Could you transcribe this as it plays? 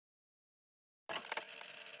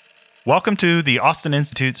Welcome to the Austin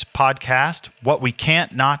Institute's podcast, What We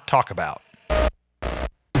Can't Not Talk About.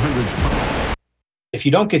 If you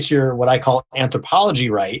don't get your, what I call anthropology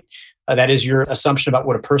right, that is your assumption about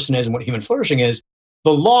what a person is and what human flourishing is,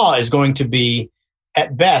 the law is going to be,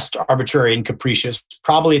 at best, arbitrary and capricious.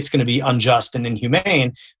 Probably it's going to be unjust and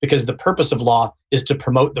inhumane because the purpose of law is to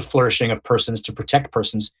promote the flourishing of persons, to protect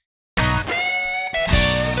persons.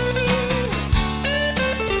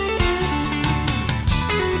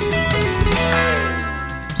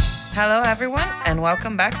 Hello, everyone, and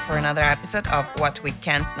welcome back for another episode of What We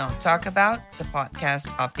Can't Not Talk About, the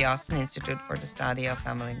podcast of the Austin Institute for the Study of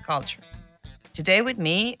Family and Culture. Today with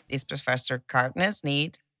me is Professor Gardner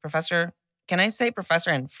Sneed. Professor, can I say Professor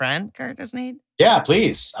and friend Gardner Sneed? Yeah,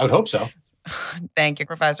 please. I would hope so. Thank you,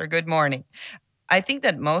 Professor. Good morning. I think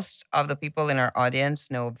that most of the people in our audience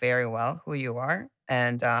know very well who you are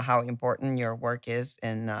and how important your work is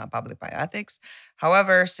in public bioethics.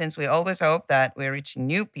 However, since we always hope that we're reaching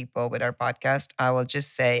new people with our podcast, I will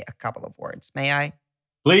just say a couple of words. May I?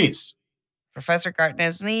 Please. Professor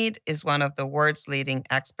Gardner Sneed is one of the world's leading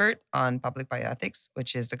experts on public bioethics,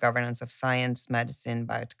 which is the governance of science, medicine,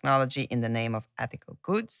 biotechnology in the name of ethical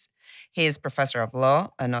goods. He is professor of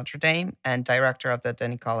law at Notre Dame and director of the De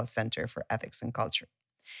Nicola Center for Ethics and Culture.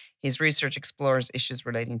 His research explores issues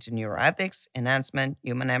relating to neuroethics, enhancement,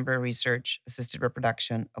 human embryo research, assisted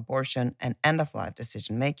reproduction, abortion, and end-of-life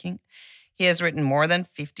decision-making. He has written more than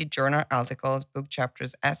 50 journal articles, book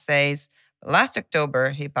chapters, essays. Last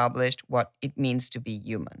October, he published What It Means to Be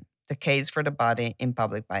Human, The Case for the Body in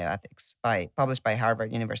Public Bioethics, published by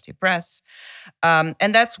Harvard University Press. And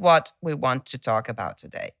that's what we want to talk about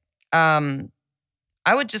today.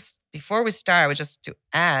 Before we start, I would just to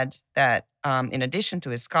add that in addition to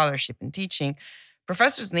his scholarship and teaching,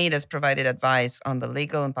 Professor Sneed has provided advice on the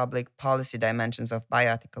legal and public policy dimensions of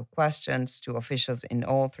bioethical questions to officials in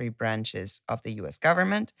all three branches of the U.S.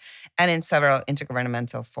 government and in several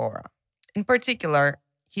intergovernmental fora. In particular,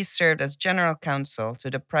 he served as general counsel to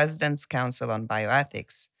the President's Council on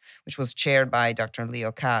Bioethics, which was chaired by Dr.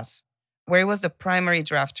 Leo Kass, where he was the primary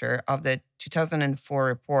drafter of the 2004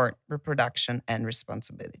 report, Reproduction and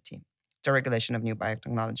Responsibility, the Regulation of New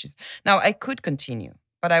Biotechnologies. Now, I could continue,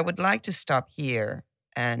 but I would like to stop here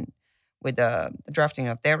and with the drafting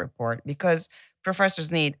of their report, because Professor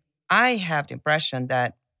Sneed, I have the impression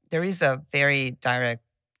that there is a very direct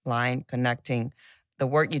line connecting the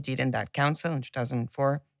work you did in that council in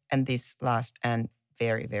 2004 and this last and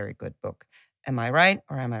very, very good book. Am I right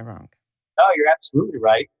or am I wrong? No, you're absolutely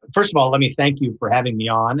right. First of all, let me thank you for having me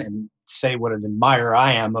on and say what an admirer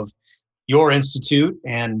I am of your institute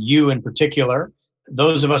and you in particular.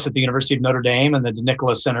 Those of us at the University of Notre Dame and the De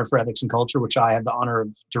Nicola Center for Ethics and Culture, which I have the honor of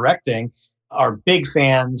directing, are big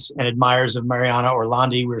fans and admirers of Mariana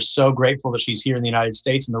Orlandi. We're so grateful that she's here in the United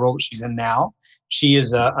States and the role that she's in now. She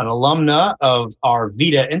is an alumna of our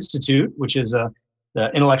VITA Institute, which is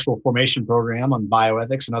the intellectual formation program on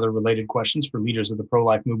bioethics and other related questions for leaders of the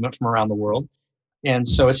pro-life movement from around the world. And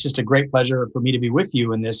so it's just a great pleasure for me to be with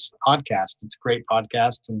you in this podcast. It's a great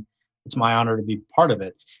podcast, and it's my honor to be part of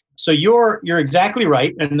it. So you're exactly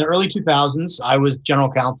right. In the early 2000s, I was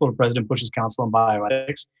general counsel of President Bush's Council on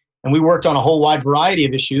Bioethics, and we worked on a whole wide variety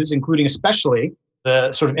of issues, including especially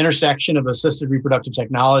the sort of intersection of assisted reproductive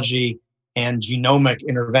technology and genomic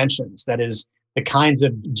interventions. That is, the kinds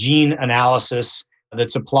of gene analysis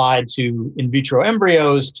that's applied to in vitro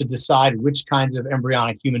embryos to decide which kinds of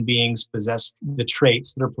embryonic human beings possess the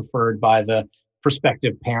traits that are preferred by the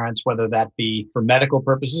prospective parents, whether that be for medical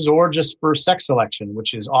purposes or just for sex selection,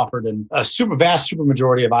 which is offered in a vast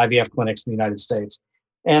supermajority of IVF clinics in the United States.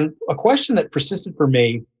 And a question that persisted for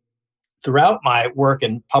me throughout my work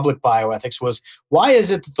in public bioethics was, why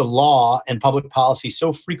is it that the law and public policy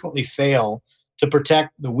so frequently fail to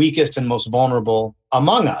protect the weakest and most vulnerable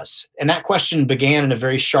among us? And that question began in a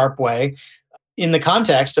very sharp way in the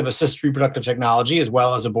context of assisted reproductive technology, as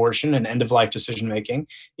well as abortion and end-of-life decision-making,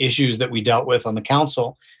 issues that we dealt with on the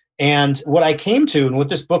council. And what I came to, and what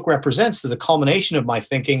this book represents, the culmination of my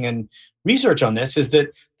thinking and research on this, is that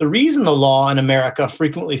the reason the law in America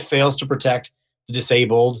frequently fails to protect the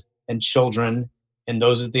disabled and children and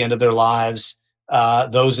those at the end of their lives,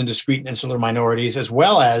 those in discrete and insular minorities, as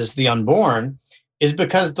well as the unborn, is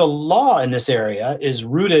because the law in this area is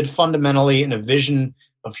rooted fundamentally in a vision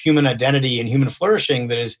of human identity and human flourishing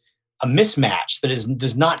that is a mismatch, that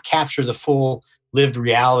does not capture the full lived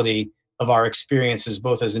reality of our experiences,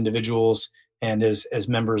 both as individuals and as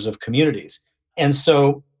members of communities. And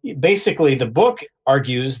so basically the book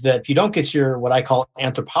argues that if you don't get your, what I call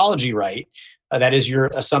anthropology right, that is your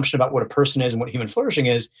assumption about what a person is and what human flourishing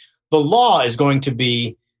is, the law is going to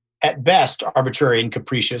be, at best arbitrary and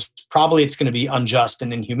capricious. Probably it's going to be unjust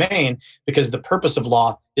and inhumane, because the purpose of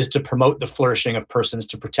law is to promote the flourishing of persons,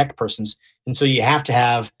 to protect persons. And so you have to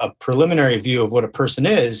have a preliminary view of what a person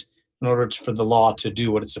is in order for the law to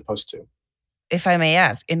do what it's supposed to. If I may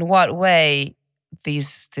ask, in what way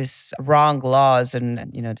these wrong laws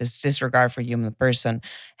and this disregard for human person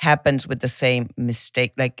happens with the same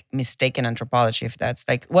mistake, like mistaken anthropology? If that's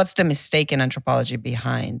like, what's the mistaken anthropology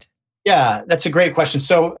behind? Yeah, that's a great question.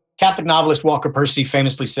 So Catholic novelist Walker Percy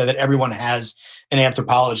famously said that everyone has an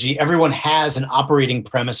anthropology. Everyone has an operating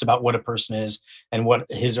premise about what a person is and what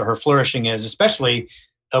his or her flourishing is. Especially,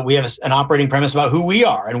 we have an operating premise about who we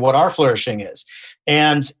are and what our flourishing is.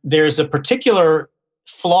 And there's a particular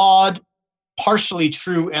flawed, partially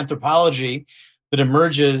true anthropology that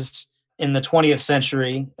emerges in the 20th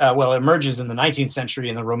century. It emerges in the 19th century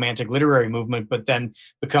in the Romantic literary movement, but then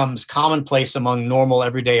becomes commonplace among normal,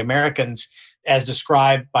 everyday Americans, as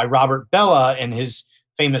described by Robert Bellah in his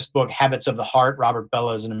famous book, Habits of the Heart. Robert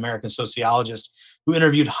Bellah is an American sociologist who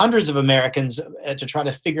interviewed hundreds of Americans to try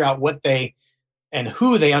to figure out what they and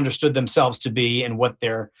who they understood themselves to be and what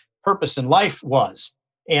their purpose in life was.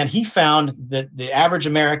 And he found that the average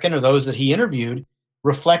American, or those that he interviewed,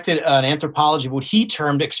 reflected an anthropology of what he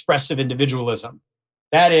termed expressive individualism.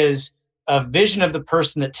 That is a vision of the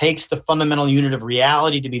person that takes the fundamental unit of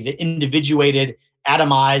reality to be the individuated,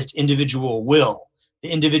 atomized individual will, the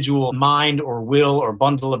individual mind or will or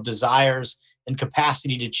bundle of desires and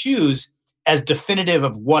capacity to choose as definitive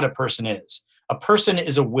of what a person is. A person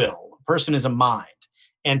is a will, a person is a mind,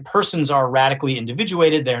 and persons are radically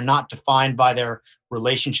individuated. They're not defined by their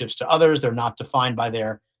relationships to others. They're not defined by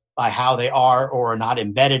how they are or are not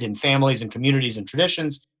embedded in families and communities and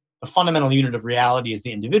traditions. The fundamental unit of reality is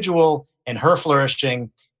the individual, and her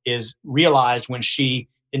flourishing is realized when she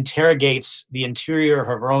interrogates the interior of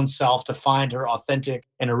her own self to find her authentic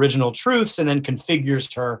and original truths, and then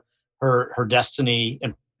configures her destiny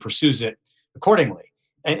and pursues it accordingly.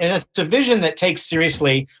 And it's a vision that takes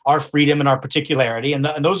seriously our freedom and our particularity. And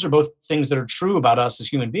those are both things that are true about us as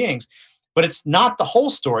human beings. But it's not the whole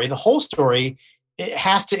story. The whole story, it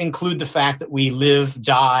has to include the fact that we live,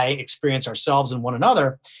 die, experience ourselves and one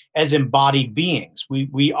another as embodied beings.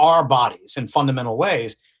 We are bodies in fundamental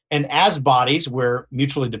ways. And as bodies, we're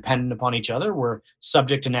mutually dependent upon each other. We're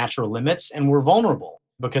subject to natural limits, and we're vulnerable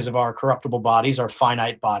because of our corruptible bodies, our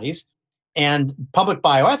finite bodies. And public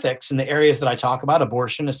bioethics in the areas that I talk about,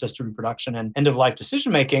 abortion, assisted reproduction, and end-of-life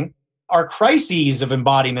decision-making, are crises of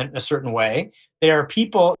embodiment in a certain way. They are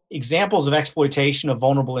examples of exploitation of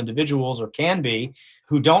vulnerable individuals, or can be,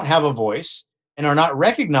 who don't have a voice and are not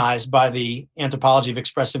recognized by the anthropology of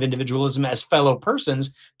expressive individualism as fellow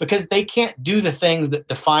persons, because they can't do the things that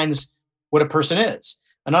defines what a person is.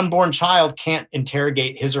 An unborn child can't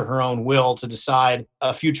interrogate his or her own will to decide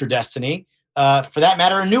a future destiny. For that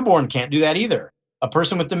matter, a newborn can't do that either. A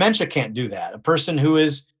person with dementia can't do that. A person who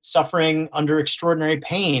is suffering under extraordinary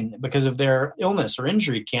pain because of their illness or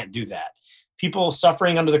injury can't do that. People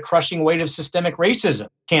suffering under the crushing weight of systemic racism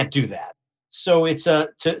can't do that. So it's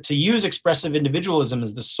to use expressive individualism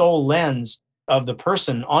as the sole lens of the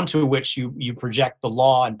person onto which you project the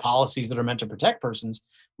law and policies that are meant to protect persons,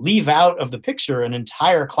 leave out of the picture an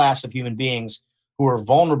entire class of human beings who are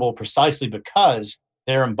vulnerable precisely because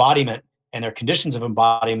their embodiment and their conditions of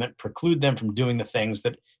embodiment preclude them from doing the things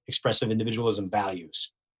that expressive individualism values.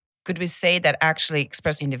 Could we say that actually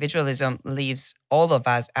expressive individualism leaves all of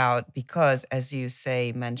us out because, as you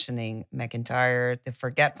say, mentioning MacIntyre, the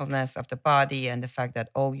forgetfulness of the body and the fact that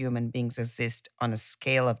all human beings exist on a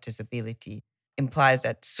scale of disability implies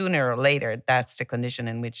that sooner or later, that's the condition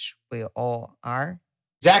in which we all are?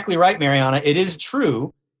 Exactly right, Mariana. It is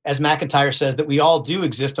true, as MacIntyre says, that we all do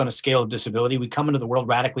exist on a scale of disability. We come into the world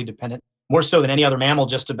radically dependent, more so than any other mammal,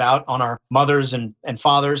 just about, on our mothers and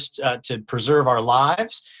fathers to preserve our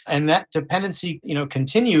lives. And that dependency,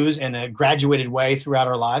 continues in a graduated way throughout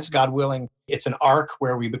our lives. God willing, it's an arc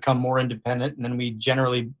where we become more independent, and then we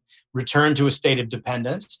generally return to a state of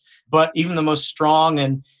dependence. But even the most strong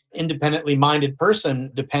and independently minded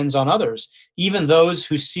person depends on others. Even those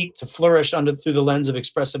who seek to flourish through the lens of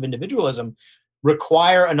expressive individualism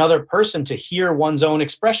require another person to hear one's own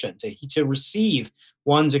expression, to receive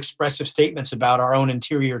one's expressive statements about our own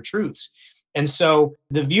interior truths. And so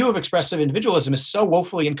the view of expressive individualism is so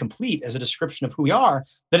woefully incomplete as a description of who we are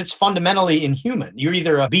that it's fundamentally inhuman. You're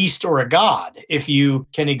either a beast or a god if you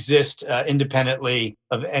can exist independently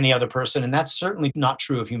of any other person. And that's certainly not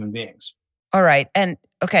true of human beings. All right. And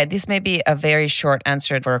okay, this may be a very short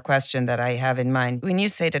answer for a question that I have in mind. When you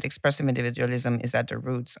say that expressive individualism is at the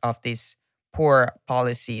roots of this poor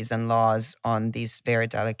policies and laws on this very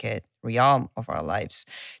delicate realm of our lives.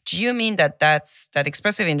 Do you mean that that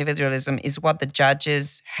expressive individualism is what the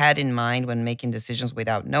judges had in mind when making decisions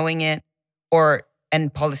without knowing it, or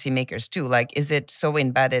and policymakers too? Like, is it so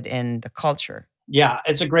embedded in the culture? Yeah,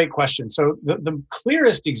 it's a great question. So the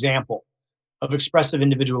clearest example of expressive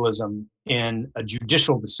individualism in a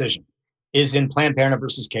judicial decision is in Planned Parenthood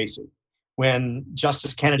versus Casey, when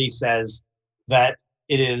Justice Kennedy says that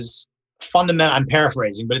it is fundamental, I'm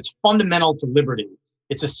paraphrasing, but it's fundamental to liberty.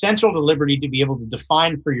 It's essential to liberty to be able to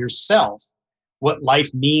define for yourself what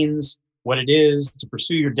life means, what it is, to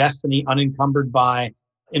pursue your destiny unencumbered by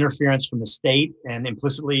interference from the state, and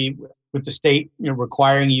implicitly with the state,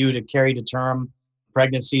 requiring you to carry to term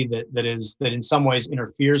pregnancy that in some ways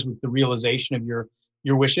interferes with the realization of your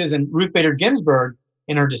wishes. And Ruth Bader Ginsburg,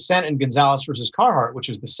 in her dissent in Gonzalez versus Carhart, which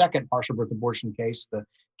was the second partial birth abortion case, the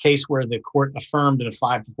case where the court affirmed in a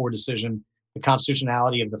 5-4 decision the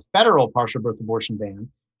constitutionality of the federal partial birth abortion ban,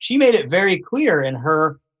 she made it very clear in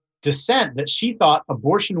her dissent that she thought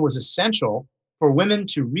abortion was essential for women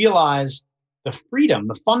to realize the freedom,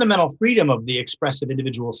 the fundamental freedom of the expressive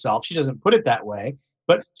individual self. She doesn't put it that way,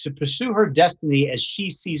 but to pursue her destiny as she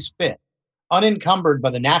sees fit, unencumbered by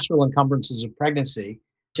the natural encumbrances of pregnancy,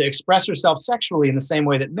 to express herself sexually in the same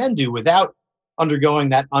way that men do without undergoing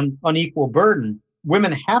that unequal burden.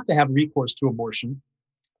 Women have to have recourse to abortion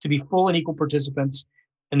to be full and equal participants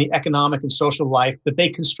in the economic and social life that they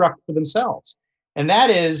construct for themselves. And that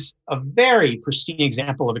is a very pristine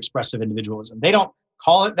example of expressive individualism. They don't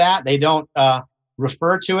call it that. They don't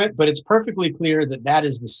refer to it, but it's perfectly clear that that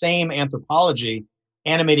is the same anthropology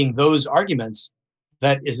animating those arguments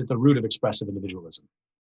that is at the root of expressive individualism.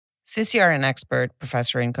 Since you are an expert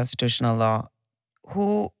professor in constitutional law,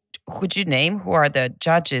 who could you name who are the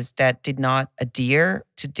judges that did not adhere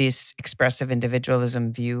to this expressive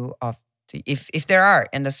individualism view of if there are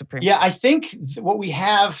in the Supreme Court? Yeah, I think what we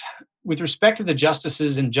have with respect to the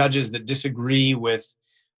justices and judges that disagree with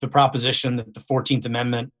the proposition that the 14th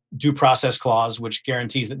Amendment due process clause, which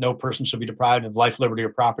guarantees that no person shall be deprived of life, liberty, or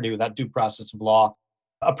property without due process of law,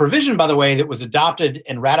 a provision, by the way, that was adopted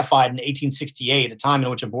and ratified in 1868, a time in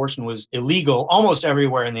which abortion was illegal almost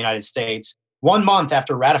everywhere in the United States. 1 month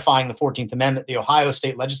after ratifying the 14th Amendment, the Ohio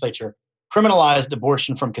State Legislature criminalized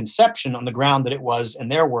abortion from conception on the ground that it was, in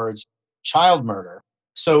their words, child murder.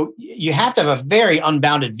 So you have to have a very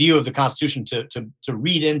unbounded view of the Constitution to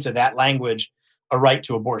read into that language a right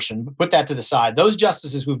to abortion. But put that to the side. Those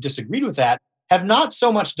justices who've disagreed with that have not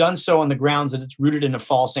so much done so on the grounds that it's rooted in a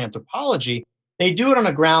false anthropology. They do it on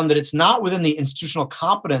a ground that it's not within the institutional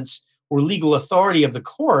competence or legal authority of the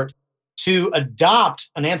court to adopt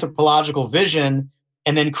an anthropological vision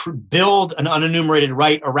and then build an unenumerated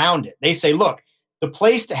right around it. They say, look, the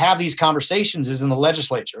place to have these conversations is in the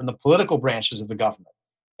legislature and the political branches of the government.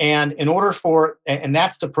 And and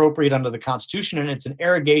that's appropriate under the Constitution, and it's an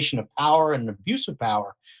arrogation of power and an abuse of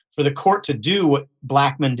power for the court to do what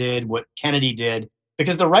Blackmun did, what Kennedy did,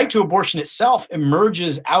 because the right to abortion itself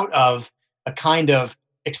emerges out of a kind of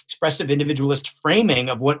expressive individualist framing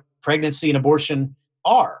of what pregnancy and abortion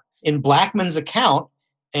are. In Blackmun's account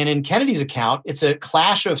and in Kennedy's account, it's a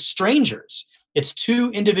clash of strangers. It's two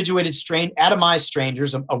individuated, atomized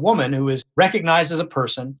strangers, a woman who is recognized as a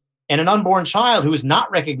person and an unborn child who is not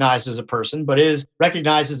recognized as a person, but is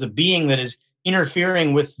recognized as a being that is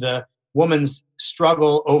interfering with the woman's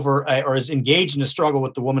struggle over, or is engaged in a struggle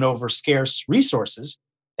with the woman over scarce resources.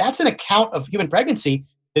 That's an account of human pregnancy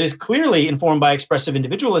that is clearly informed by expressive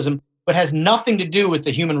individualism, but has nothing to do with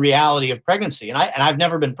the human reality of pregnancy. And I've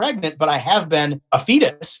never been pregnant, but I have been a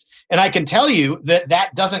fetus. And I can tell you that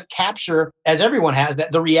that doesn't capture, as everyone has,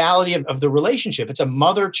 that the reality of the relationship. It's a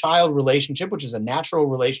mother-child relationship, which is a natural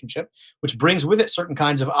relationship, which brings with it certain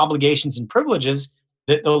kinds of obligations and privileges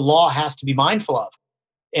that the law has to be mindful of.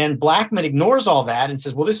 And Blackmun ignores all that and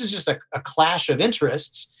says, well, this is just a clash of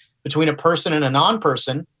interests between a person and a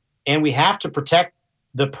non-person, and we have to protect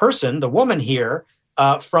the person, the woman here,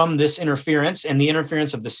 from this interference and the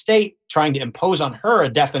interference of the state trying to impose on her a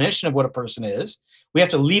definition of what a person is. We have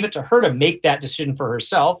to leave it to her to make that decision for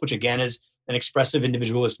herself, which again is an expressive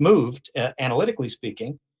individualist move, analytically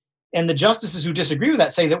speaking. And the justices who disagree with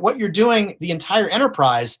that say that what you're doing, the entire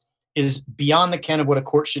enterprise, is beyond the ken of what a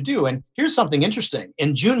court should do. And here's something interesting.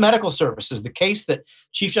 In June Medical Services, the case that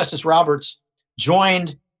Chief Justice Roberts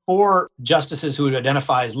joined 4 justices who would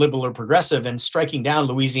identify as liberal or progressive in striking down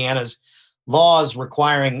Louisiana's laws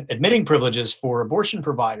requiring admitting privileges for abortion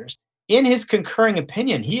providers. In his concurring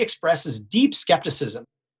opinion, he expresses deep skepticism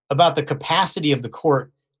about the capacity of the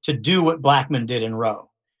court to do what Blackmun did in Roe.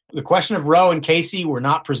 The question of Roe and Casey were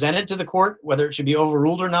not presented to the court, whether it should be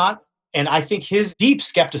overruled or not. And I think his deep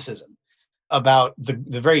skepticism about the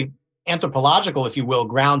very anthropological, if you will,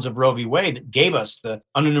 grounds of Roe v. Wade that gave us the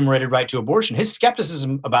unenumerated right to abortion, his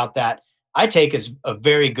skepticism about that, I take as a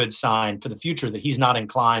very good sign for the future that he's not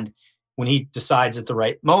inclined when he decides at the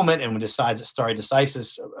right moment and when decides that stare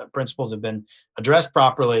decisis principles have been addressed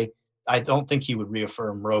properly. I don't think he would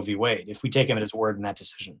reaffirm Roe v. Wade if we take him at his word in that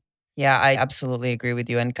decision. Yeah, I absolutely agree with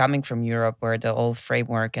you. And coming from Europe, where the whole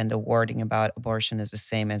framework and the wording about abortion is the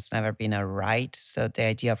same, it's never been a right. So the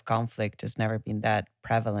idea of conflict has never been that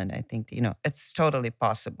prevalent. I think, it's totally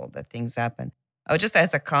possible that things happen. I would just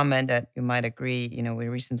ask a comment that you might agree. We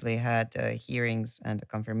recently had hearings and a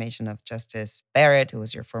confirmation of Justice Barrett, who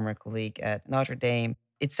was your former colleague at Notre Dame.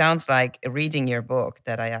 It sounds like reading your book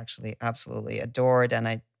that I actually absolutely adored and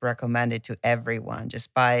I recommend it to everyone.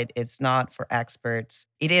 Despite it's not for experts,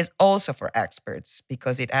 it is also for experts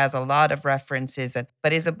because it has a lot of references,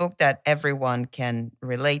 but it's a book that everyone can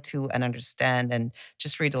relate to and understand and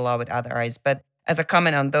just read the law with other eyes. But as a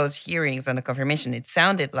comment on those hearings and the confirmation, it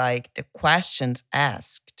sounded like the questions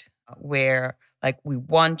asked were like, we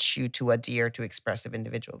want you to adhere to expressive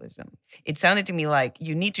individualism. It sounded to me like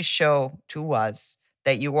you need to show to us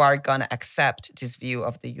that you are going to accept this view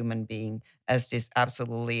of the human being as this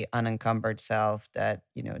absolutely unencumbered self that,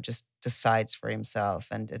 just decides for himself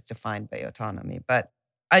and is defined by autonomy. But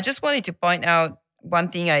I just wanted to point out one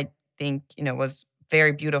thing I think, was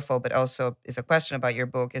very beautiful, but also is a question about your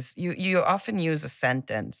book is you often use a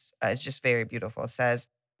sentence. It's just very beautiful. It says,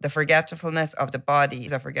 the forgetfulness of the body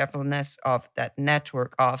is a forgetfulness of that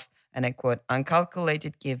network of, and I quote,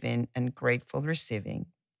 uncalculated giving and grateful receiving.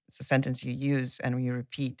 It's a sentence you use and you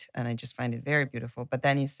repeat, and I just find it very beautiful. But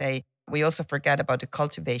then you say, we also forget about the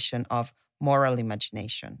cultivation of moral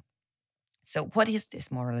imagination. So what is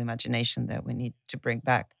this moral imagination that we need to bring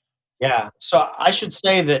back? Yeah. So I should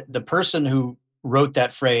say that the person who wrote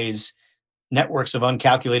that phrase, networks of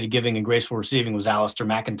uncalculated giving and graceful receiving, was Alistair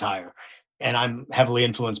McIntyre. And I'm heavily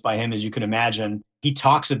influenced by him, as you can imagine. He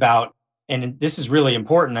talks about, and this is really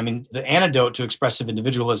important. I mean, the antidote to expressive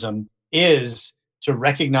individualism is to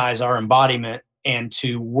recognize our embodiment and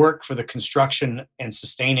to work for the construction and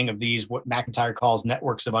sustaining of these, what McIntyre calls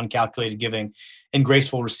networks of uncalculated giving and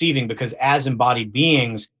graceful receiving, because as embodied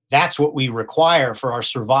beings, that's what we require for our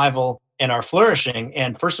survival and our flourishing.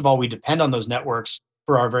 And first of all, we depend on those networks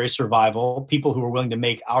for our very survival, people who are willing to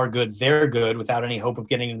make our good their good without any hope of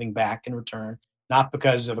getting anything back in return, not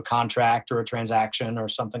because of a contract or a transaction or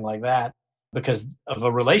something like that, because of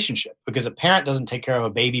a relationship. Because a parent doesn't take care of a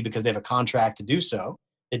baby because they have a contract to do so.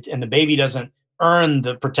 And the baby doesn't earn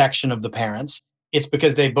the protection of the parents. It's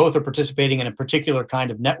because they both are participating in a particular kind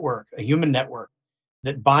of network, a human network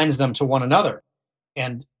that binds them to one another.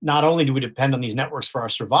 And not only do we depend on these networks for our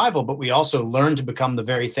survival, but we also learn to become the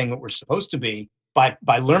very thing that we're supposed to be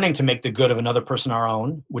by learning to make the good of another person our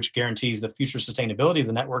own, which guarantees the future sustainability of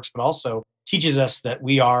the networks, but also teaches us that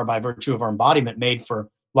we are, by virtue of our embodiment, made for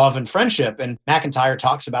love and friendship. And McIntyre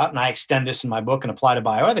talks about, and I extend this in my book and apply to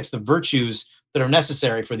bioethics, the virtues that are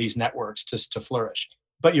necessary for these networks to flourish.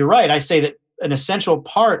 But you're right. I say that an essential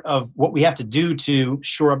part of what we have to do to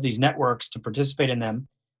shore up these networks, to participate in them,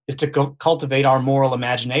 is to cultivate our moral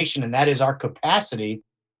imagination. And that is our capacity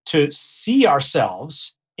to see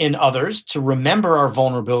ourselves in others, to remember our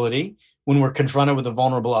vulnerability when we're confronted with a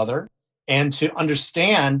vulnerable other, and to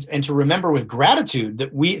understand and to remember with gratitude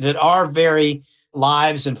that our very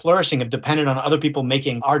lives and flourishing have depended on other people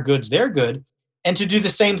making our goods their good, and to do the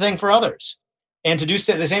same thing for others. And to do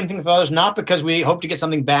the same thing for others, not because we hope to get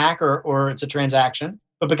something back or it's a transaction,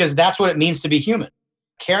 but because that's what it means to be human.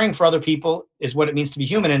 Caring for other people is what it means to be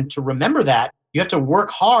human. And to remember that, you have to work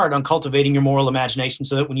hard on cultivating your moral imagination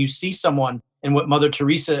so that when you see someone in what Mother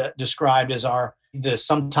Teresa described as the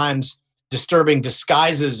sometimes disturbing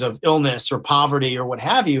disguises of illness or poverty or what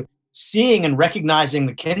have you, seeing and recognizing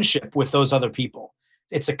the kinship with those other people.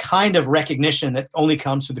 It's a kind of recognition that only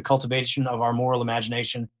comes through the cultivation of our moral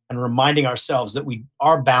imagination and reminding ourselves that we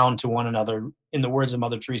are bound to one another. In the words of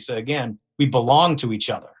Mother Teresa, again, we belong to each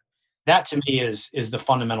other. That to me is the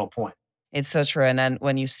fundamental point. It's so true. And then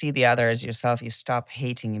when you see the other as yourself, you stop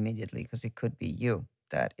hating immediately because it could be you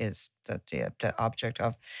that is the object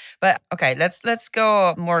of. But okay, let's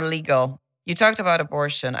go more legal. You talked about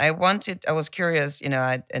abortion. I was curious, in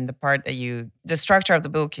the part that the structure of the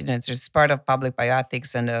book, it's just part of public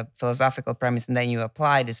bioethics and a philosophical premise, and then you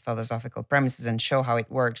apply these philosophical premises and show how it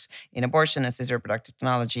works in abortion, assisted reproductive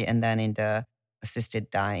technology, and then in the assisted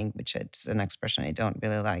dying, which it's an expression I don't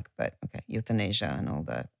really like, but okay, euthanasia and all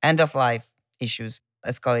the end of life issues.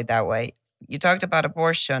 Let's call it that way. You talked about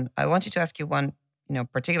abortion. I wanted to ask you one,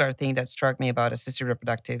 particular thing that struck me about assisted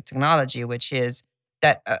reproductive technology, which is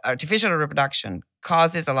that artificial reproduction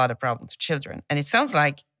causes a lot of problems to children. And it sounds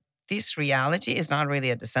like this reality is not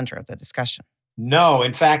really at the center of the discussion. No,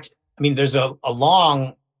 in fact, I mean, there's a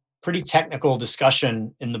long, pretty technical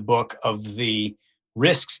discussion in the book of the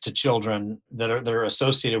risks to children that are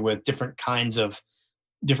associated with different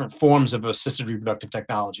forms of assisted reproductive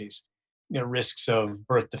technologies. Risks of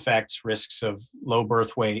birth defects, risks of low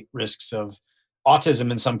birth weight, risks of autism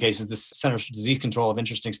in some cases. The Centers for Disease Control have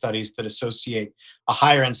interesting studies that associate a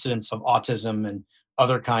higher incidence of autism and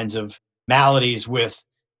other kinds of maladies with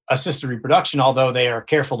assisted reproduction, although they are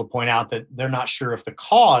careful to point out that they're not sure if the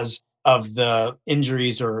cause of the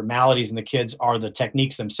injuries or maladies in the kids are the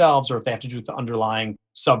techniques themselves or if they have to do with the underlying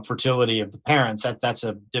subfertility of the parents. That's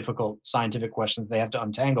a difficult scientific question that they have to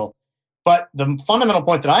untangle. But the fundamental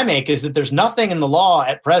point that I make is that there's nothing in the law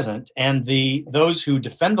at present, and those who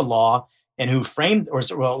defend the law and who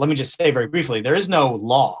let me just say very briefly, there is no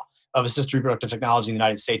law of assisted reproductive technology in the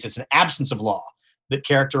United States. It's an absence of law that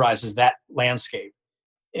characterizes that landscape.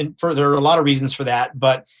 And there are a lot of reasons for that,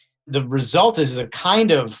 but the result is a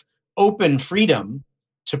kind of open freedom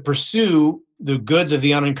to pursue the goods of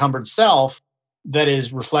the unencumbered self that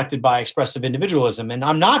is reflected by expressive individualism. And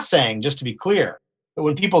I'm not saying, just to be clear, that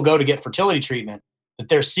when people go to get fertility treatment, that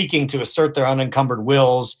they're seeking to assert their unencumbered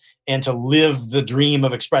wills and to live the dream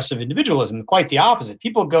of expressive individualism. Quite the opposite.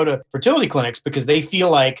 People go to fertility clinics because they feel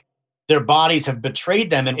like their bodies have betrayed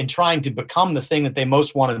them in trying to become the thing that they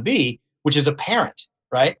most want to be, which is a parent,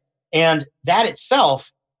 right? And that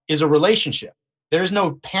itself is a relationship. There is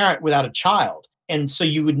no parent without a child. And so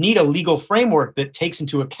you would need a legal framework that takes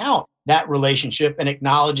into account that relationship and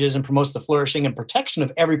acknowledges and promotes the flourishing and protection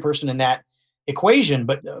of every person in that equation.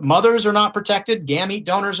 But mothers are not protected, gamete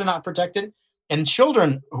donors are not protected, and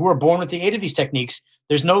children who are born with the aid of these techniques,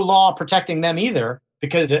 there's no law protecting them either,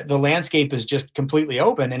 because the landscape is just completely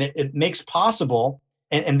open, and it makes possible,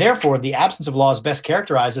 and therefore the absence of law is best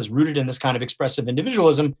characterized as rooted in this kind of expressive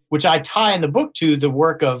individualism, which I tie in the book to the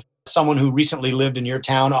work of someone who recently lived in your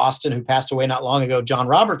town, Austin, who passed away not long ago, John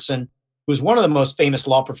Robertson, who was one of the most famous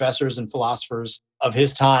law professors and philosophers of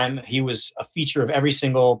his time. He was a feature of every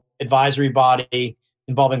single advisory body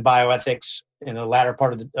involving bioethics in the latter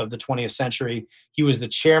part of the 20th century. He was the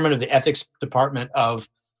chairman of the ethics department of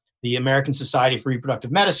the American Society for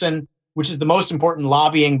Reproductive Medicine, which is the most important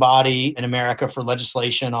lobbying body in America for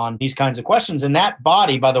legislation on these kinds of questions. And that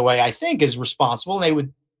body, by the way, I think is responsible, and they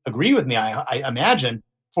would agree with me, I imagine,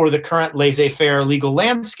 for the current laissez-faire legal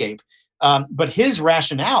landscape. But his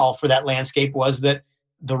rationale for that landscape was that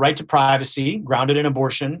the right to privacy, grounded in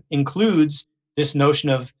abortion, includes this notion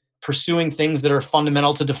of pursuing things that are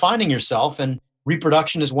fundamental to defining yourself. And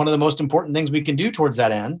reproduction is one of the most important things we can do towards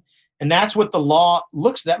that end. And that's what the law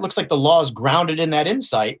looks like. The law is grounded in that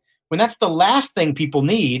insight, when that's the last thing people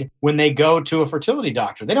need when they go to a fertility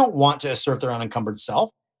doctor. They don't want to assert their unencumbered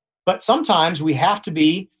self. But sometimes we have to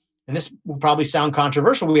be, and this will probably sound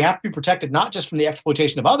controversial, we have to be protected not just from the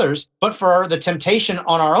exploitation of others, but for the temptation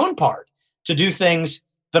on our own part to do things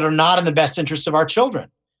that are not in the best interest of our children,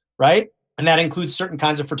 right? And that includes certain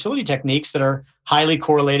kinds of fertility techniques that are highly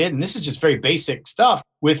correlated, and this is just very basic stuff,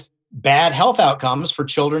 with bad health outcomes for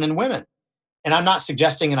children and women. And I'm not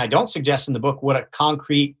suggesting, and I don't suggest in the book, what a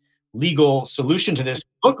concrete legal solution to this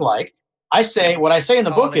look like. What I say in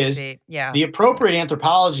the book is the appropriate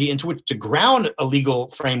anthropology into which to ground a legal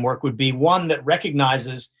framework would be one that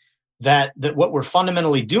recognizes that what we're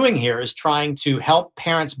fundamentally doing here is trying to help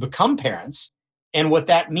parents become parents. And what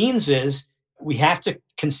that means is we have to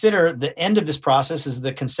consider the end of this process as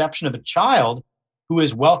the conception of a child who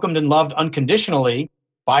is welcomed and loved unconditionally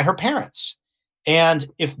by her parents. And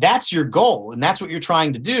if that's your goal and that's what you're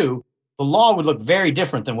trying to do, the law would look very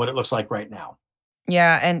different than what it looks like right now.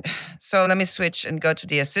 Yeah. And so let me switch and go to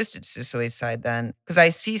the assisted suicide then, because I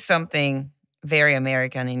see something very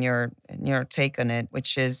American in your take on it,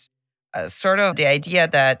 which is sort of the idea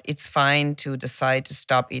that it's fine to decide to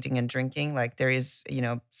stop eating and drinking. Like there is,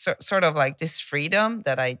 sort of like this freedom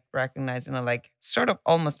that I recognize, like sort of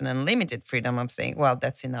almost an unlimited freedom. I'm saying, well,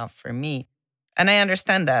 that's enough for me. And I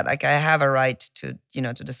understand that. Like I have a right to,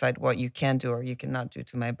 to decide what you can do or you cannot do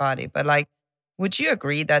to my body. But like, would you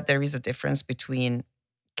agree that there is a difference between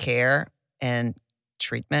care and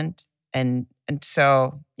treatment? And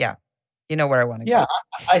so, yeah, you know where I want to go.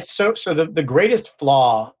 Yeah. So the greatest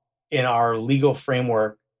flaw in our legal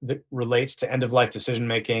framework that relates to end-of-life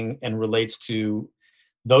decision-making and relates to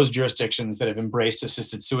those jurisdictions that have embraced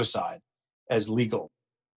assisted suicide as legal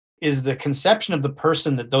is the conception of the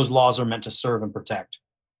person that those laws are meant to serve and protect.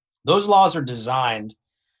 Those laws are designed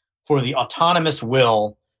for the autonomous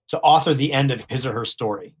will to author the end of his or her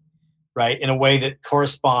story, right? In a way that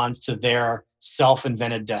corresponds to their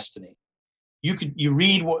self-invented destiny. You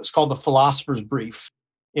read what's called the Philosopher's Brief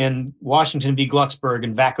in Washington v. Glucksberg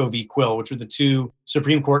and Vacco v. Quill, which were the two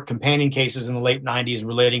Supreme Court companion cases in the late 90s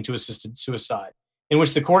relating to assisted suicide, in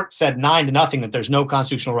which the court said 9-0 that there's no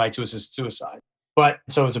constitutional right to assisted suicide. But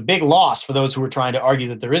so it's a big loss for those who were trying to argue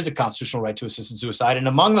that there is a constitutional right to assisted suicide. And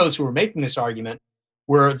among those who were making this argument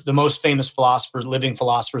were the most famous philosophers, living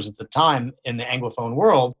philosophers at the time in the Anglophone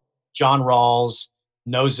world, John Rawls,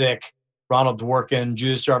 Nozick, Ronald Dworkin,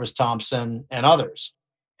 Judith Jarvis Thompson, and others.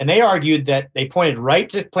 And they argued that they pointed right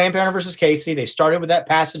to Planned Parenthood versus Casey. They started with that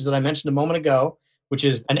passage that I mentioned a moment ago, which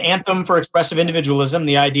is an anthem for expressive individualism,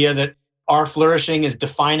 the idea that our flourishing is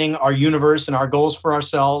defining our universe and our goals for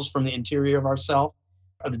ourselves from the interior of ourselves,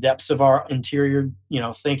 or the depths of our interior,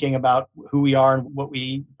 thinking about who we are and what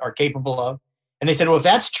we are capable of. And they said, well, if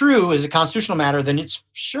that's true as a constitutional matter, then it's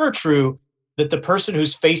sure true that the person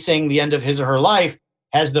who's facing the end of his or her life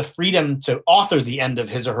has the freedom to author the end of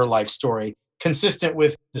his or her life story, consistent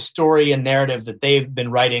with the story and narrative that they've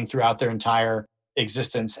been writing throughout their entire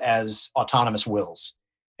existence as autonomous wills.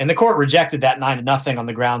 And the court rejected that 9-0 on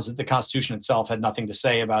the grounds that the Constitution itself had nothing to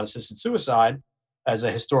say about assisted suicide as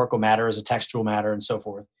a historical matter, as a textual matter, and so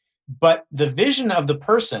forth. But the vision of the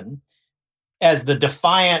person as the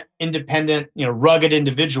defiant, independent, rugged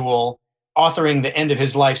individual authoring the end of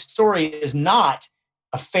his life story is not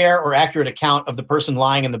a fair or accurate account of the person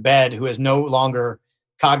lying in the bed who is no longer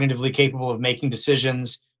cognitively capable of making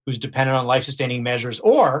decisions, who's dependent on life-sustaining measures,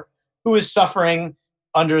 or who is suffering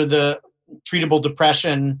under the treatable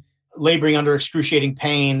depression, laboring under excruciating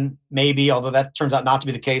pain, maybe, although that turns out not to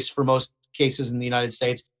be the case for most cases in the United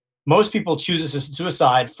States. Most people choose assisted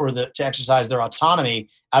suicide to exercise their autonomy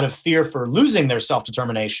out of fear for losing their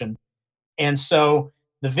self-determination. And so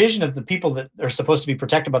the vision of the people that are supposed to be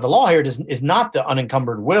protected by the law here is not the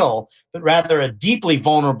unencumbered will, but rather a deeply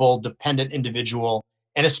vulnerable, dependent individual.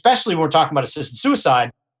 And especially when we're talking about assisted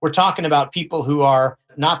suicide, we're talking about people who are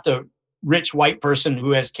not the rich white person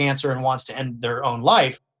who has cancer and wants to end their own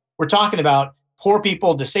life. We're talking about poor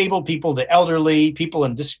people, disabled people, the elderly, people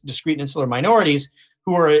in discrete and insular minorities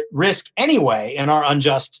who are at risk anyway in our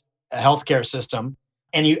unjust healthcare system.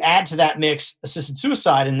 And you add to that mix assisted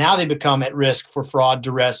suicide, and now they become at risk for fraud,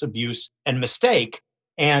 duress, abuse, and mistake.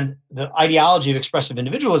 And the ideology of expressive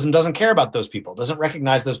individualism doesn't care about those people, doesn't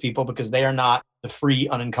recognize those people because they are not the free,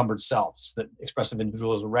 unencumbered selves that expressive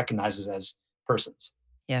individualism recognizes as persons.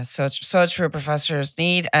 Yeah, so true, Professor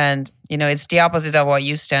Sneed. And, it's the opposite of what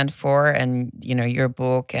you stand for and, your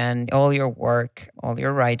book and all your work, all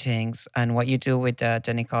your writings, and what you do with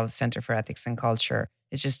the Nichols Center for Ethics and Culture.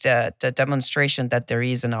 It's just the demonstration that there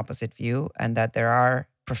is an opposite view and that there are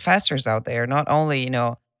professors out there, not only,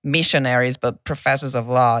 missionaries, but professors of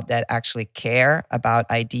law that actually care about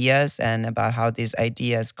ideas and about how these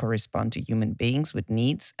ideas correspond to human beings with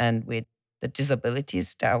needs and with the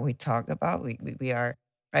disabilities that we talked about. We are,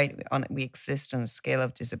 right? We exist on a scale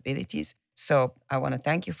of disabilities. So I want to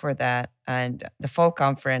thank you for that. And the fall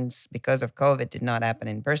conference, because of COVID, did not happen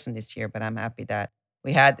in person this year, but I'm happy that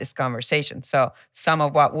we had this conversation. So some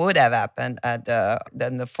of what would have happened at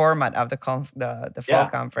the format of the fall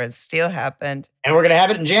conference still happened. And we're going to have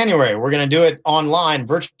it in January. We're going to do it online,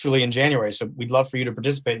 virtually in January. So we'd love for you to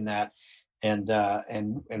participate in that. And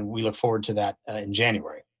we look forward to that in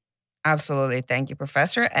January. Absolutely. Thank you,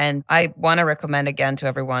 Professor. And I want to recommend again to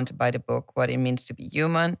everyone to buy the book, What It Means to Be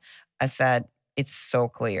Human. I said, it's so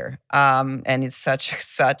clear. And it's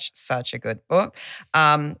such a good book.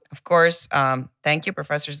 Of course, thank you,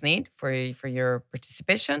 Professor Sneed, for your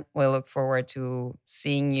participation. We look forward to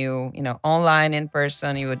seeing you, online, in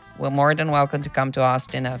person. We're more than welcome to come to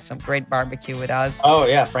Austin, have some great barbecue with us. Oh,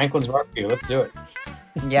 yeah. Franklin's Barbecue. Let's do it.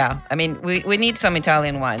 Yeah. I mean, we need some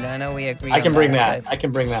Italian wine. I know we agree. I can bring that.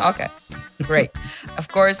 Okay. Great. Of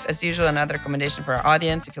course, as usual, another recommendation for our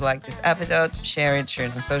audience. If you like this episode, share it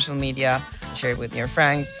on social media, share it with your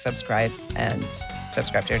friends, subscribe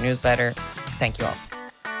to our newsletter. Thank you all.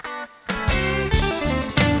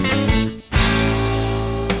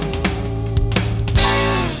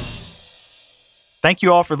 Thank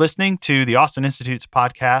you all for listening to the Austin Institute's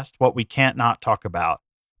podcast, What We Can't Not Talk About.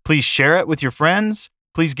 Please share it with your friends.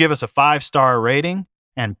 Please give us a 5-star rating,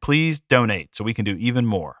 and please donate so we can do even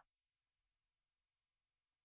more.